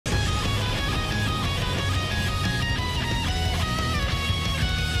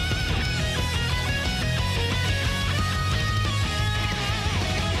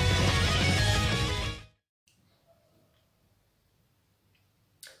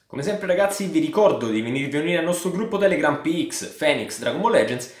Come sempre ragazzi vi ricordo di venirvi a unire al nostro gruppo Telegram PX Phoenix Dragon Ball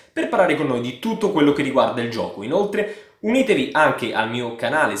Legends per parlare con noi di tutto quello che riguarda il gioco. Inoltre unitevi anche al mio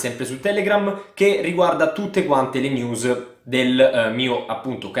canale sempre su Telegram che riguarda tutte quante le news del mio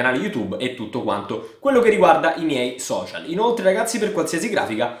appunto canale YouTube e tutto quanto quello che riguarda i miei social. Inoltre ragazzi, per qualsiasi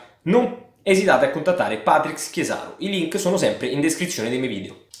grafica non esitate a contattare Patrick Chiesaro, i link sono sempre in descrizione dei miei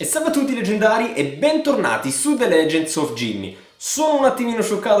video. E salve a tutti leggendari e bentornati su The Legends of Jimmy. Sono un attimino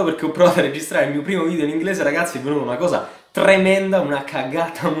scioccato perché ho provato a registrare il mio primo video in inglese, ragazzi, è venuta una cosa tremenda, una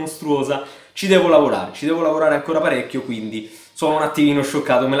cagata mostruosa. Ci devo lavorare ancora parecchio, quindi sono un attimino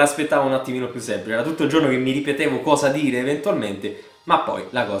scioccato, me l'aspettavo un attimino più semplice. Era tutto il giorno che mi ripetevo cosa dire eventualmente, ma poi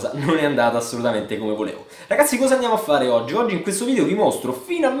la cosa non è andata assolutamente come volevo. Ragazzi, cosa andiamo a fare oggi? Oggi in questo video vi mostro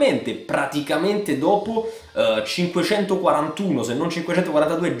finalmente, praticamente dopo 541 se non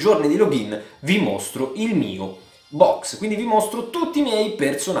 542 giorni di login, vi mostro il mio box, quindi vi mostro tutti i miei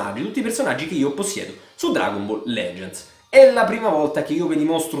personaggi, tutti i personaggi che io possiedo su Dragon Ball Legends. È la prima volta che io ve li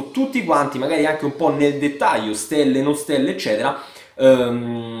mostro tutti quanti, magari anche un po' nel dettaglio, stelle, non stelle, eccetera,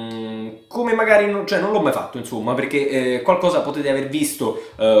 come magari non l'ho mai fatto, insomma, perché qualcosa potete aver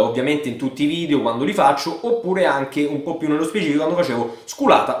visto ovviamente in tutti i video quando li faccio, oppure anche un po' più nello specifico quando facevo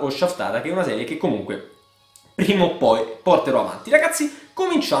Sculata o Shaftata, che è una serie che comunque prima o poi porterò avanti. Ragazzi,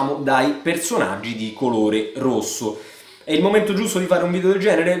 cominciamo dai personaggi di colore rosso. È il momento giusto di fare un video del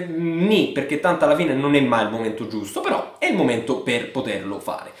genere? Nì, perché tanto alla fine non è mai il momento giusto, però è il momento per poterlo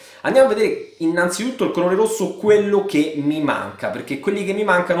fare. Andiamo a vedere innanzitutto il colore rosso, quello che mi manca, perché quelli che mi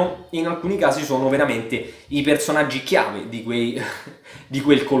mancano in alcuni casi sono veramente i personaggi chiave di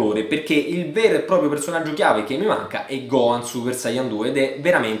quel colore, perché il vero e proprio personaggio chiave che mi manca è Gohan Super Saiyan 2 ed è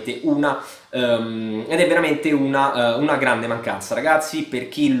veramente una grande mancanza, ragazzi. Per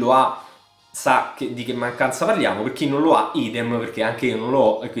chi lo ha sa di che mancanza parliamo, per chi non lo ha idem, perché anche io non lo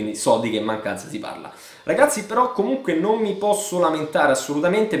ho e quindi so di che mancanza si parla. Ragazzi, però comunque non mi posso lamentare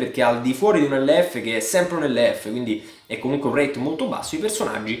assolutamente, perché al di fuori di un LF che è sempre un LF, quindi è comunque un rate molto basso, i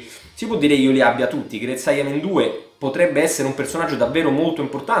personaggi si può dire io li abbia tutti. Great Saiyaman 2 potrebbe essere un personaggio davvero molto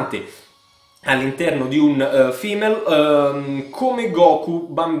importante all'interno di un female, come Goku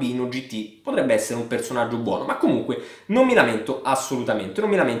bambino GT potrebbe essere un personaggio buono, ma comunque non mi lamento assolutamente, non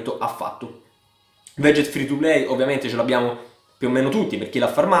mi lamento affatto. Veget Free to Play ovviamente ce l'abbiamo più o meno tutti per chi l'ha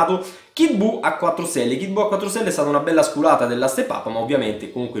farmato. Kid Buu a 4 stelle, Kid Buu a 4 stelle è stata una bella sculata della step up, ma ovviamente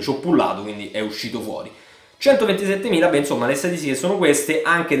comunque ci ho pullato, quindi è uscito fuori. 127.000, beh insomma le statistiche sono queste,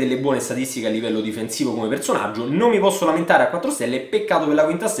 anche delle buone statistiche a livello difensivo come personaggio, non mi posso lamentare a 4 stelle, peccato per la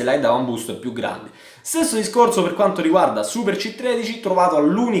quinta stella che dava un boost più grande. Stesso discorso per quanto riguarda Super C13, trovato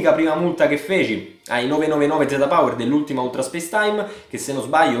all'unica prima multa che feci, ai 999 Z Power dell'ultima Ultra Space Time, che se non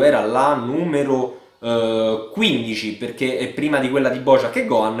sbaglio era la numero 15, perché è prima di quella di Bojack e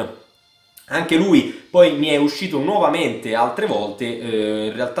Gohan. Anche lui poi mi è uscito nuovamente altre volte,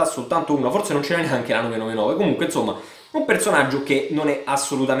 in realtà soltanto una, forse non c'era neanche la 999, comunque insomma un personaggio che non è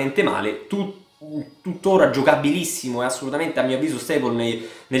assolutamente male, tuttora giocabilissimo e assolutamente a mio avviso stable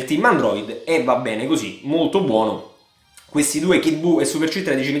nel team Android, e va bene così, molto buono. Questi due Kid Buu e Super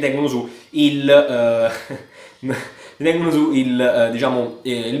C13 mi tengono su il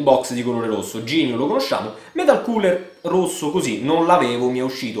box di colore rosso. Genio lo conosciamo, Metal Cooler rosso così non l'avevo, mi è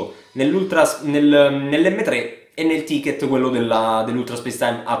uscito nell'M3 e nel ticket quello dell'Ultra Space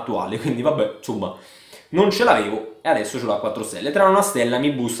Time attuale, quindi vabbè, insomma, non ce l'avevo e adesso ce l'ho a 4 stelle. Tra una stella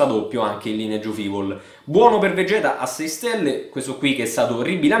mi busta doppio anche il lineaggio Fivol. Buono per Vegeta a 6 stelle, questo qui che è stato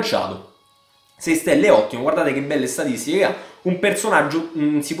ribilanciato. 6 stelle ottimo, guardate che belle statistiche ha. Un personaggio,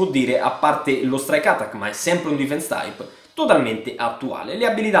 si può dire, a parte lo Strike Attack, ma è sempre un Defense Type, totalmente attuale. Le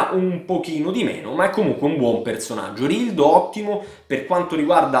abilità un pochino di meno, ma è comunque un buon personaggio. Rildo ottimo per quanto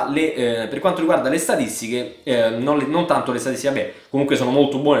riguarda le statistiche, non tanto le statistiche, vabbè, comunque sono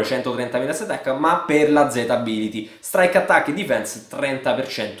molto buone, 130.000 attack, ma per la Z ability. Strike Attack e Defense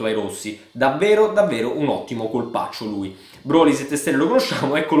 30% ai rossi. Davvero, davvero un ottimo colpaccio lui. Broly 7 stelle lo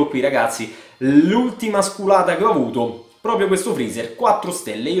conosciamo, eccolo qui ragazzi, l'ultima sculata che ho avuto. Proprio questo Freezer, 4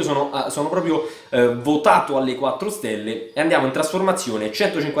 stelle, io sono proprio votato alle 4 stelle e andiamo in trasformazione,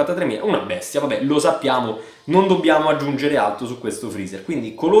 153.000, una bestia, vabbè, lo sappiamo, non dobbiamo aggiungere altro su questo Freezer,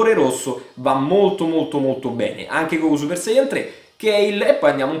 quindi colore rosso va molto molto molto bene, anche Goku Super Saiyan 3, che è e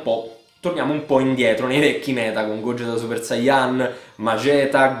poi torniamo un po' indietro nei vecchi meta con Gogeta Super Saiyan,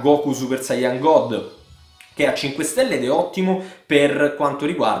 Vegeta, Goku Super Saiyan God, che ha 5 stelle ed è ottimo per quanto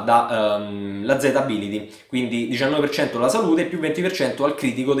riguarda la Z ability, quindi 19% alla salute e più 20% al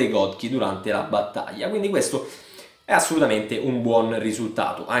critico dei Godki durante la battaglia, quindi questo è assolutamente un buon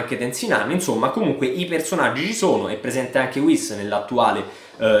risultato. Anche Tensinano, insomma, comunque i personaggi ci sono, è presente anche Whis nell'attuale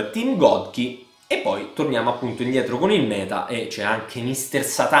Team GOKU. E poi torniamo appunto indietro con il meta e c'è anche Mr.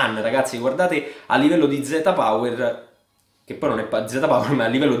 Satan, ragazzi, guardate a livello di Z Power, che poi non è Z Power ma a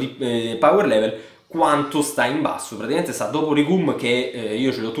livello di Power Level, quanto sta in basso. Praticamente sta dopo Regum che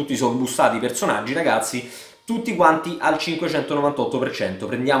io ce li ho tutti sorbustati i personaggi, ragazzi, tutti quanti al 598%.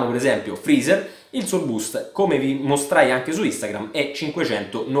 Prendiamo per esempio Freezer, il suo boost, come vi mostrai anche su Instagram, è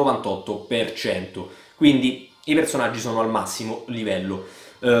 598%. Quindi i personaggi sono al massimo livello.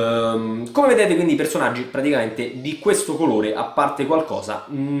 Come vedete, quindi i personaggi praticamente di questo colore, a parte qualcosa,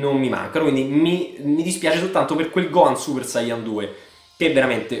 non mi mancano, quindi mi dispiace soltanto per quel Gohan Super Saiyan 2, che è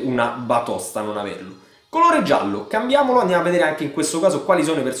veramente una batosta non averlo. Colore giallo, cambiamolo, andiamo a vedere anche in questo caso quali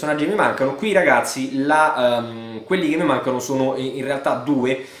sono i personaggi che mi mancano. Qui ragazzi, quelli che mi mancano sono in realtà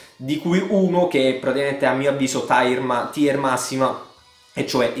due, di cui uno che è praticamente a mio avviso tier massima, e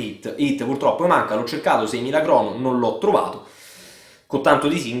cioè Hit. Hit purtroppo mi manca, l'ho cercato 6000 crono, non l'ho trovato, con tanto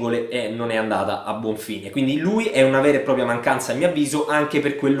di singole e non è andata a buon fine. Quindi lui è una vera e propria mancanza a mio avviso, anche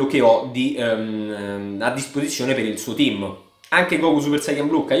per quello che ho a disposizione per il suo team. Anche Goku Super Saiyan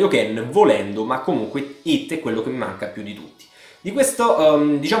Blue Kaioken volendo, ma comunque Hit è quello che mi manca più di tutti. Di questo,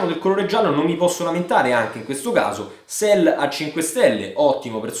 diciamo del colore giallo non mi posso lamentare anche in questo caso. Cell a 5 stelle,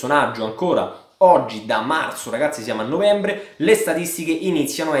 ottimo personaggio ancora. Oggi da marzo, ragazzi, siamo a novembre, le statistiche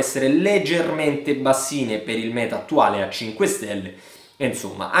iniziano a essere leggermente bassine per il meta attuale a 5 stelle. E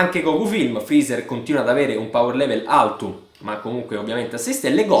insomma, anche Goku Film, Freezer continua ad avere un power level alto, ma comunque ovviamente a 6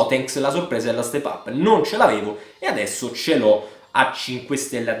 stelle. Gotenks, la sorpresa della step up, non ce l'avevo e adesso ce l'ho a 5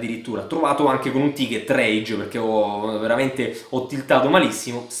 stelle addirittura. Trovato anche con un ticket rage perché veramente ho tiltato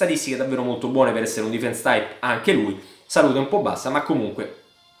malissimo. Statistiche davvero molto buone per essere un defense type anche lui. Salute un po' bassa, ma comunque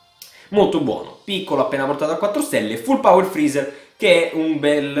molto buono. Piccolo, appena portato a 4 stelle. Full power Freezer, che è un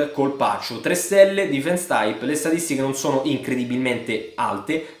bel colpaccio. 3 stelle, defense type. Le statistiche non sono incredibilmente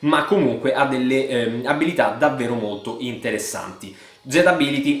alte, ma comunque ha delle abilità davvero molto interessanti. Z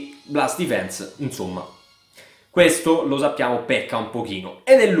ability, blast defense, insomma. Questo lo sappiamo pecca un pochino.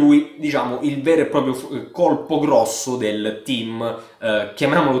 Ed è lui, diciamo, il vero e proprio colpo grosso del team,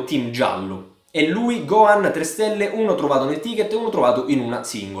 chiamiamolo team giallo. È lui, Gohan, 3 stelle, uno trovato nel ticket e uno trovato in una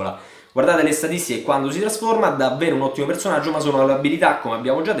singola. Guardate le statistiche quando si trasforma, davvero un ottimo personaggio, ma sono le abilità, come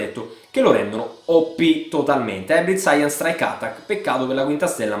abbiamo già detto, che lo rendono OP totalmente. Hybrid Saiyan Strike Attack, peccato per la quinta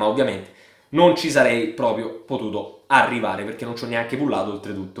stella, ma ovviamente non ci sarei proprio potuto arrivare, perché non ci ho neanche pullato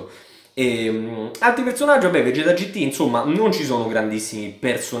oltretutto. Altri personaggi, vabbè, Vegeta GT, insomma, non ci sono grandissimi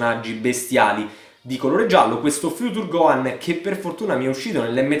personaggi bestiali di colore giallo. Questo Future Gohan, che per fortuna mi è uscito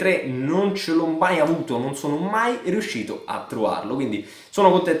nell'M3, non ce l'ho mai avuto, non sono mai riuscito a trovarlo, quindi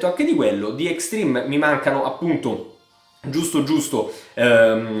sono contento anche di quello. Di Extreme mi mancano appunto giusto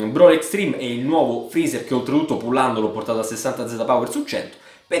Brawl Extreme e il nuovo Freezer, che oltretutto pullando l'ho portato a 60 Z Power su 100.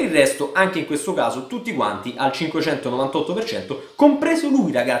 Per il resto, anche in questo caso, tutti quanti al 598%, compreso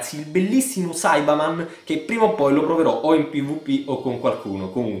lui, ragazzi, il bellissimo Saibaman, che prima o poi lo proverò o in PvP o con qualcuno,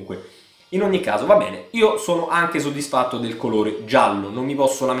 comunque. In ogni caso, va bene, io sono anche soddisfatto del colore giallo, non mi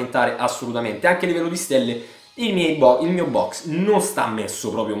posso lamentare assolutamente. Anche a livello di stelle, il mio box non sta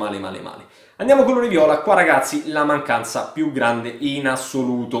messo proprio male. Andiamo colore viola, qua ragazzi, la mancanza più grande in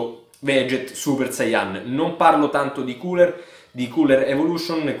assoluto. Veget Super Saiyan, non parlo tanto di Cooler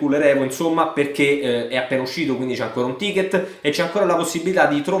Evolution, Cooler Evo, insomma, perché è appena uscito, quindi c'è ancora un ticket e c'è ancora la possibilità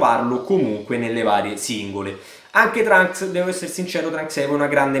di trovarlo comunque nelle varie singole. Anche Trunks, devo essere sincero, Trunks Evo è una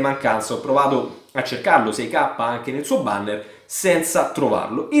grande mancanza, ho provato a cercarlo 6k anche nel suo banner senza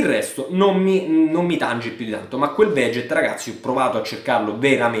trovarlo. Il resto non mi tange più di tanto, ma quel Veget, ragazzi, ho provato a cercarlo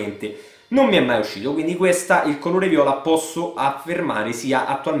veramente, non mi è mai uscito, quindi questa, il colore viola, posso affermare sia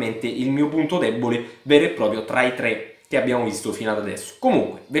attualmente il mio punto debole vero e proprio tra i tre che abbiamo visto fino ad adesso.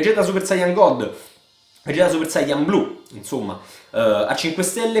 Comunque, Vegeta Super Saiyan God, Vegeta Super Saiyan Blue, insomma, a 5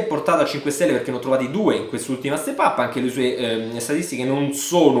 stelle, portato a 5 stelle perché ne ho trovati 2 in quest'ultima step up, anche le sue statistiche non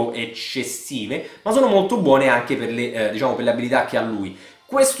sono eccessive, ma sono molto buone anche per le, diciamo, per le abilità che ha lui.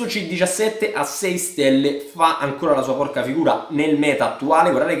 Questo C17 a 6 stelle fa ancora la sua porca figura nel meta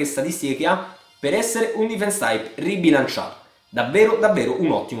attuale, guardate che statistiche che ha per essere un defense type ribilanciato. Davvero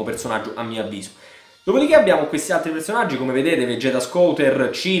un ottimo personaggio a mio avviso. Dopodiché abbiamo questi altri personaggi, come vedete, Vegeta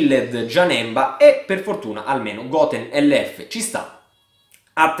Scouter, Chilled, Janemba e per fortuna almeno Goten LF ci sta.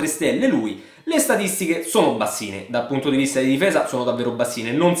 A 3 stelle lui. Le statistiche sono bassine, dal punto di vista di difesa sono davvero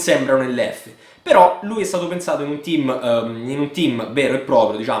bassine, non sembrano LF. Però lui è stato pensato in un team vero e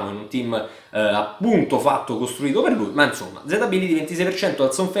proprio, diciamo, in un team appunto fatto, costruito per lui, ma insomma, Z ability 26%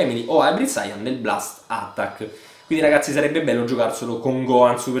 al Son Family o Hybrid Saiyan nel Blast Attack. quindi ragazzi sarebbe bello giocarselo con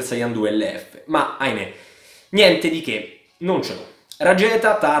Gohan Super Saiyan 2 LF, ma ahimè, niente di che, non ce l'ho.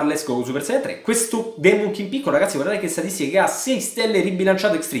 Rageta, Tarles, GOKU Super Saiyan 3, questo Demon King piccolo ragazzi guardate che statistiche che ha, 6 stelle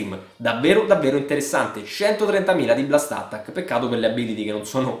ribilanciato Extreme, davvero davvero interessante, 130.000 di Blast Attack, peccato per le ability che non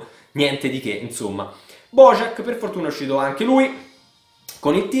sono niente di che insomma. Bojack per fortuna è uscito anche lui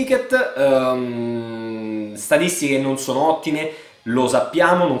con il ticket, statistiche non sono ottime, lo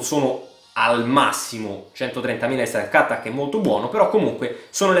sappiamo, non sono al massimo 130.000 di stack attack, è molto buono, però comunque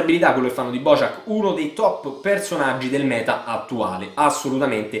sono le abilità quello che fanno di Bojack uno dei top personaggi del meta attuale,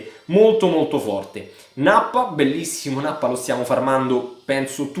 assolutamente molto molto forte. Nappa, bellissimo, Nappa lo stiamo farmando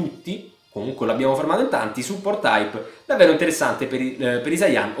penso tutti, comunque l'abbiamo farmato in tanti, support type, davvero interessante per i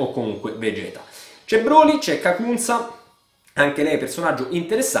Saiyan o comunque Vegeta. C'è Broly, c'è Kakunsa, anche lei è personaggio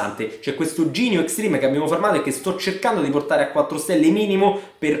interessante, c'è questo Genio Extreme che abbiamo farmato e che sto cercando di portare a 4 stelle minimo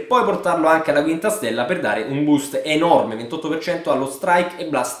per poi portarlo anche alla quinta stella per dare un boost enorme, 28% allo Strike e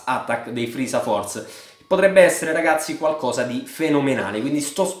Blast Attack dei Frieza Force. Potrebbe essere ragazzi qualcosa di fenomenale, quindi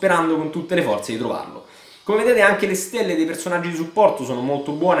sto sperando con tutte le forze di trovarlo. Come vedete anche le stelle dei personaggi di supporto sono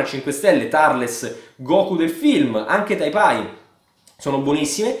molto buone a 5 stelle, Tarles, Goku del film, anche Taipai sono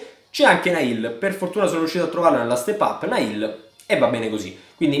buonissime. C'è anche Nail, per fortuna sono riuscito a trovarlo nella step up, Nail, e va bene così.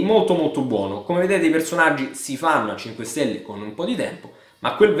 Quindi molto molto buono. Come vedete i personaggi si fanno a 5 stelle con un po' di tempo,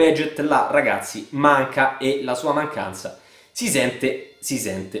 ma quel Veget là ragazzi manca e la sua mancanza si sente, si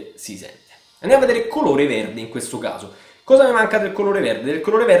sente, si sente. Andiamo a vedere colore verde in questo caso. Cosa mi manca del colore verde? Del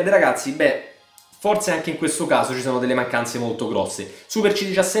colore verde ragazzi, beh, forse anche in questo caso ci sono delle mancanze molto grosse. Super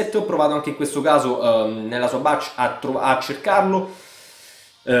C17 ho provato anche in questo caso nella sua batch a cercarlo.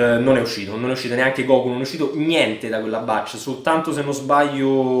 Non è uscito neanche Goku, non è uscito niente da quella batch, soltanto se non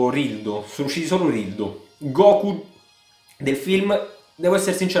sbaglio Rildo, sono usciti solo Rildo. Goku del film, devo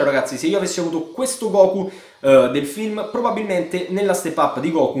essere sincero ragazzi, se io avessi avuto questo Goku del film, probabilmente nella step up di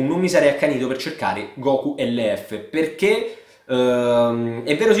Goku non mi sarei accanito per cercare Goku LF, perché è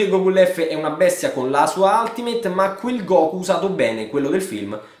vero sì che Goku LF è una bestia con la sua ultimate, ma quel Goku usato bene, quello del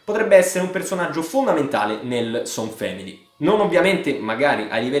film, potrebbe essere un personaggio fondamentale nel Son Family. Non ovviamente magari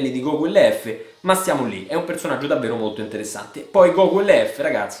ai livelli di Goku LF, ma stiamo lì, è un personaggio davvero molto interessante. Poi Goku LF,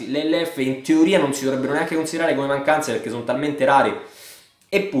 ragazzi, le LF in teoria non si dovrebbero neanche considerare come mancanze perché sono talmente rare,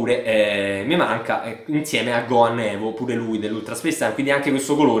 eppure mi manca insieme a Gohan Evo, pure lui dell'Ultra Space Time, quindi anche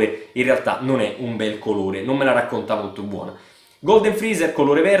questo colore in realtà non è un bel colore, non me la racconta molto buona. Golden Freezer,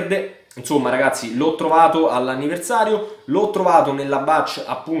 colore verde. Insomma ragazzi l'ho trovato all'anniversario, l'ho trovato nella batch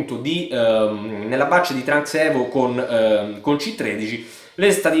appunto di Trunks Evo con C13,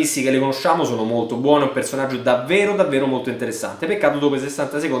 le statistiche le conosciamo, sono molto buone, è un personaggio davvero davvero molto interessante, peccato dopo i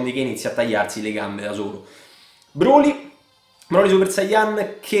 60 secondi che inizia a tagliarsi le gambe da solo. Broly Super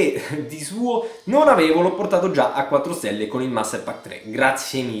Saiyan che di suo non avevo, l'ho portato già a 4 stelle con il Master Pack 3,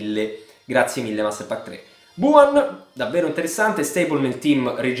 grazie mille Master Pack 3. Buan, davvero interessante, stable nel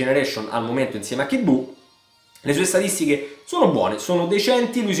team Regeneration al momento insieme a Kid Buu. Le sue statistiche sono buone, sono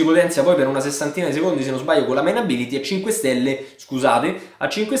decenti, lui si potenzia poi per una sessantina di secondi se non sbaglio con la main ability, a 5 stelle, scusate, a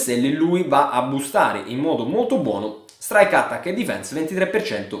 5 stelle lui va a boostare in modo molto buono Strike Attack e Defense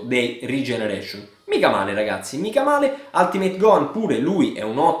 23% dei Regeneration. Mica male ragazzi, mica male. Ultimate Gohan pure lui è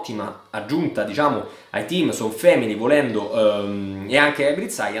un'ottima aggiunta diciamo ai team Son Family volendo e anche ai Hybrid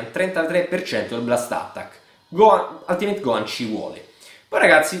Saiyan, 33% del Blast Attack. Ultimate Gohan ci vuole. Poi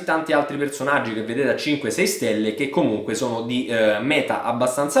ragazzi tanti altri personaggi che vedete a 5-6 stelle che comunque sono di meta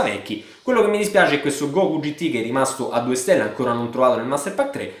abbastanza vecchi. Quello che mi dispiace è questo Goku GT che è rimasto a 2 stelle, ancora non trovato nel Master Pack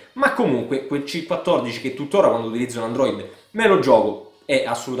 3, ma comunque quel C14 che tuttora quando utilizzo un Android me lo gioco e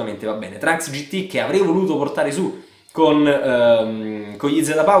assolutamente va bene. Trunks GT che avrei voluto portare su con gli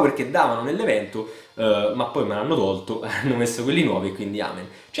Z Power che davano nell'evento, ma poi me l'hanno tolto, hanno messo quelli nuovi, quindi amen.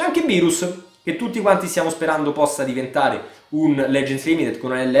 C'è anche Virus che tutti quanti stiamo sperando possa diventare un Legends Limited con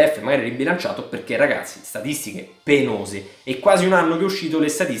un LF magari ribilanciato, perché ragazzi statistiche penose, e quasi un anno che è uscito le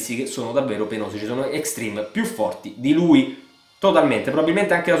statistiche sono davvero penose, ci sono Extreme più forti di lui totalmente,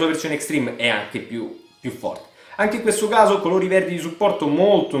 probabilmente anche la sua versione Extreme è anche più forte. Anche in questo caso colori verdi di supporto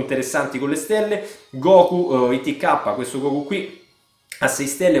molto interessanti con le stelle, Goku ITK, questo Goku qui a 6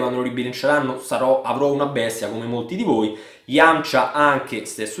 stelle quando lo ribilanceranno avrò una bestia come molti di voi, Yamcha anche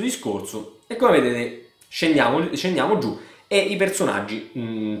stesso discorso, e come vedete scendiamo giù e i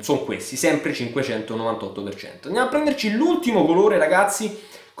personaggi sono questi, sempre 598%. Andiamo a prenderci l'ultimo colore ragazzi,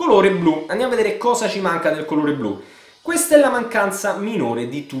 colore blu, andiamo a vedere cosa ci manca del colore blu. Questa è la mancanza minore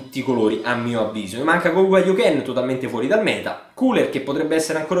di tutti i colori a mio avviso, mi manca Goku Kaioken totalmente fuori dal meta, Cooler che potrebbe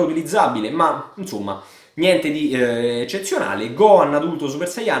essere ancora utilizzabile ma insomma niente di eccezionale, Gohan adulto Super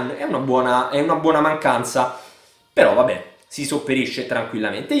Saiyan è una buona mancanza. però vabbè, si sopperisce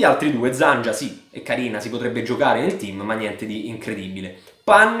tranquillamente. Gli altri due, Zanja sì, è carina, si potrebbe giocare nel team, ma niente di incredibile.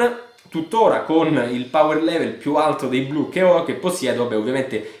 Pan, tuttora con il power level più alto dei blu che possiedo, vabbè,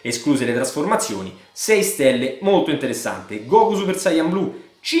 ovviamente escluse le trasformazioni, 6 stelle, molto interessante. Goku Super Saiyan Blue,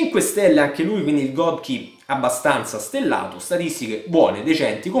 5 stelle anche lui, quindi il God Key abbastanza stellato, statistiche buone,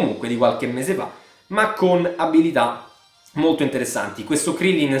 decenti, comunque di qualche mese fa, ma con abilità molto interessanti. Questo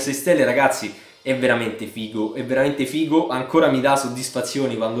Krillin 6 stelle, ragazzi, è veramente figo, ancora mi dà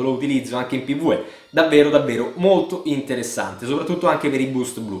soddisfazioni quando lo utilizzo anche in PvE, davvero davvero molto interessante, soprattutto anche per i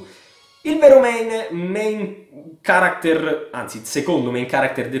boost blu. Il vero main character, anzi il secondo main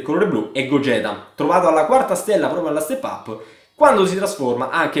character del colore blu è Gogeta, trovato alla quarta stella proprio alla step up. Quando si trasforma,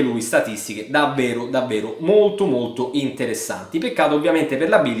 anche lui, statistiche davvero davvero molto interessanti. Peccato ovviamente per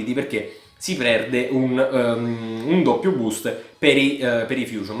l'ability, perché si perde un doppio boost per i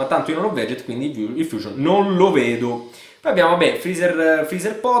fusion, ma tanto io non ho gadget, quindi il fusion non lo vedo. Poi abbiamo, vabbè,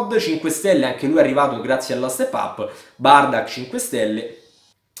 Freezer Pod, 5 stelle, anche lui è arrivato grazie alla step up. Bardak 5 stelle.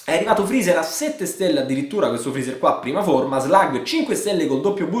 È arrivato Freezer a 7 stelle addirittura, questo Freezer qua, prima forma. Slug 5 stelle col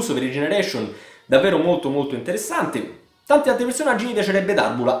doppio boost per Regeneration, davvero molto interessante. Tanti altri personaggi, mi piacerebbe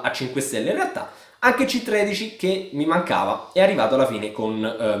Darbula a 5 stelle, in realtà anche C13 che mi mancava è arrivato alla fine con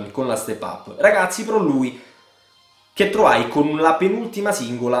la step up. Ragazzi, però lui che trovai con la penultima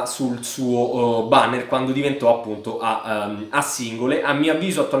singola sul suo banner quando diventò appunto a singole. A mio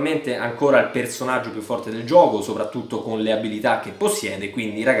avviso attualmente ancora il personaggio più forte del gioco, soprattutto con le abilità che possiede,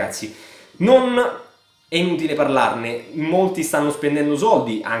 quindi ragazzi non è inutile parlarne, molti stanno spendendo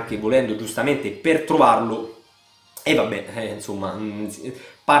soldi, anche volendo giustamente, per trovarlo. E vabbè, insomma,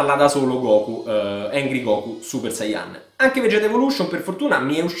 parla da solo Goku, Angry Goku Super Saiyan. Anche Vegeta Evolution per fortuna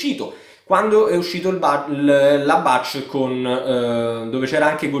mi è uscito quando è uscito la batch con, dove c'era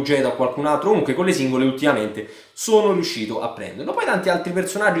anche Gogeta o qualcun altro, comunque con le singole ultimamente sono riuscito a prenderlo. Poi tanti altri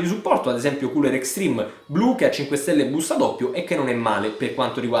personaggi di supporto, ad esempio Cooler Extreme Blue che ha 5 stelle busta doppio e che non è male per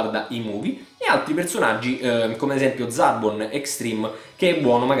quanto riguarda i movie, e altri personaggi come ad esempio Zarbon Extreme che è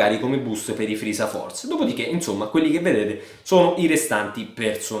buono magari come boost per i Frieza Force. Dopodiché, insomma, quelli che vedete sono i restanti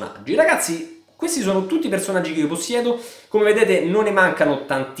personaggi. Ragazzi, questi sono tutti i personaggi che io possiedo. Come vedete non ne mancano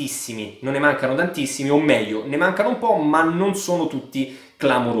tantissimi, o meglio, ne mancano un po', ma non sono tutti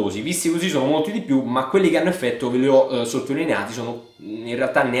clamorosi. Visti così sono molti di più, ma quelli che hanno effetto ve li ho sottolineati, sono in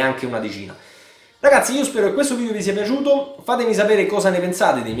realtà neanche una decina. Ragazzi, io spero che questo video vi sia piaciuto, fatemi sapere cosa ne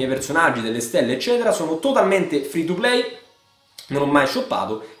pensate dei miei personaggi, delle stelle eccetera, sono totalmente free to play, non ho mai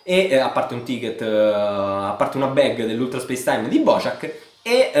shoppato, e a parte un ticket, a parte una bag dell'Ultra Space Time di Bojack,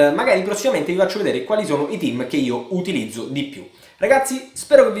 e magari prossimamente vi faccio vedere quali sono i team che io utilizzo di più. Ragazzi,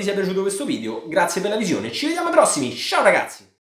 spero che vi sia piaciuto questo video, grazie per la visione, ci vediamo ai prossimi, ciao ragazzi!